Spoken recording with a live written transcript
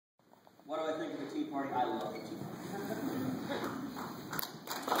What do I think of the Tea Party? I love the Tea Party.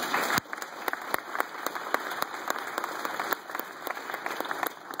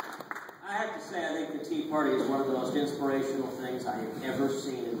 I have to say, I think the Tea Party is one of the most inspirational things I have ever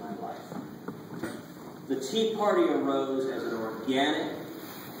seen in my life. The Tea Party arose as an organic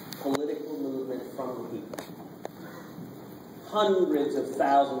political movement from the people. Hundreds of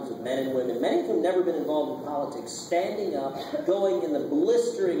thousands of men and women, many of whom never been involved in politics, standing up, going in the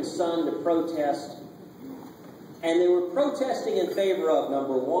blistering sun to protest. And they were protesting in favor of,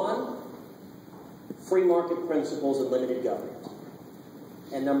 number one, free market principles and limited government.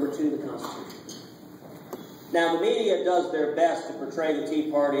 And number two, the Constitution. Now, the media does their best to portray the Tea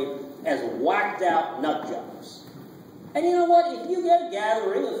Party as whacked-out nut jobs. And you know what? If you get a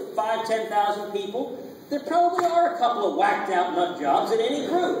gathering of 5,000 to 10,000 people, there probably are a couple of whacked-out nut jobs in any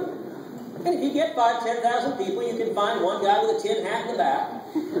group. And if you get 5,000 to 10,000 people, you can find one guy with a tin hat in the back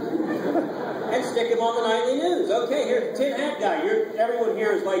and stick him on the nightly news. Okay, here's the tin hat guy. Everyone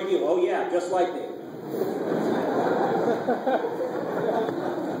here is like you. Oh, yeah, just like me.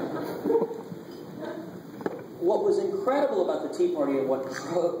 What was incredible about the Tea Party and what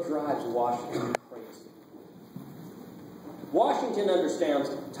drives Washington crazy. Washington understands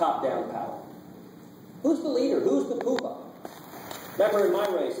top-down power. Who's the leader? Who's the poobah? Remember in my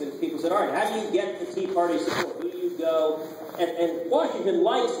race, people said, all right, how do you get the Tea Party support? Who do you go? And Washington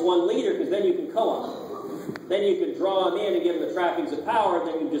likes one leader because then you can co-opt. Then you can draw him in and give him the trappings of power, and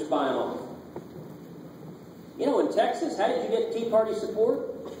then you just buy him off. You know, in Texas, how did you get Tea Party support?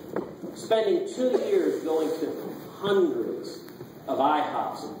 Spending 2 years going to hundreds of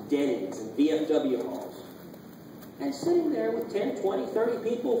IHOPs and Denny's and VFW halls. And sitting there with 10, 20, 30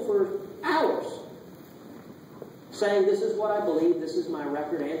 people for hours. Saying, this is what I believe, this is my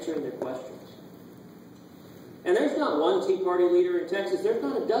record, answering their questions. And there's not one Tea Party leader in Texas, there's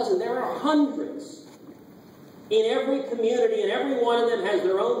not a dozen, there are hundreds. In every community, and every one of them has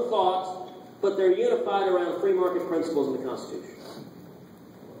their own thoughts, but they're unified around free market principles and the Constitution.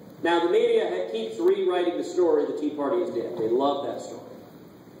 Now, the media keeps rewriting the story the Tea Party is dead. They love that story.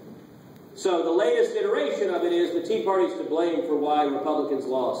 So the latest iteration of it is the Tea Party's to blame for why Republicans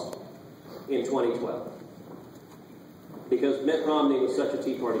lost in 2012. Because Mitt Romney was such a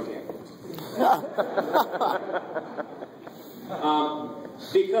Tea Party candidate.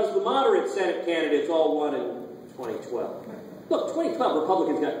 Because the moderate Senate candidates all won in 2012. Look, 2012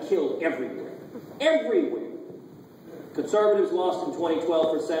 Republicans got killed everywhere. Everywhere. Conservatives lost in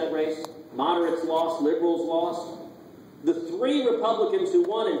 2012 for Senate race. Moderates lost. Liberals lost. The three Republicans who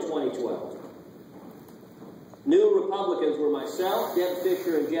won in 2012. New Republicans were myself, Deb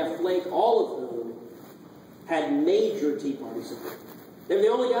Fischer, and Jeff Flake, all of whom had major Tea Party support. They were the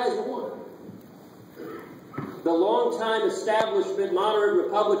only guys who won. The longtime establishment moderate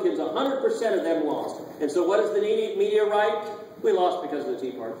Republicans, 100% of them lost. And so what does the media write? We lost because of the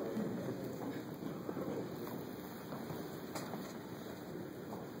Tea Party.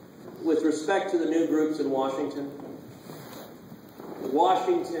 With respect to the new groups in Washington,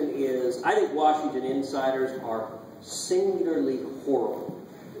 I think Washington insiders are singularly horrible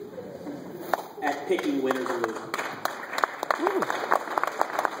at picking winners and losers.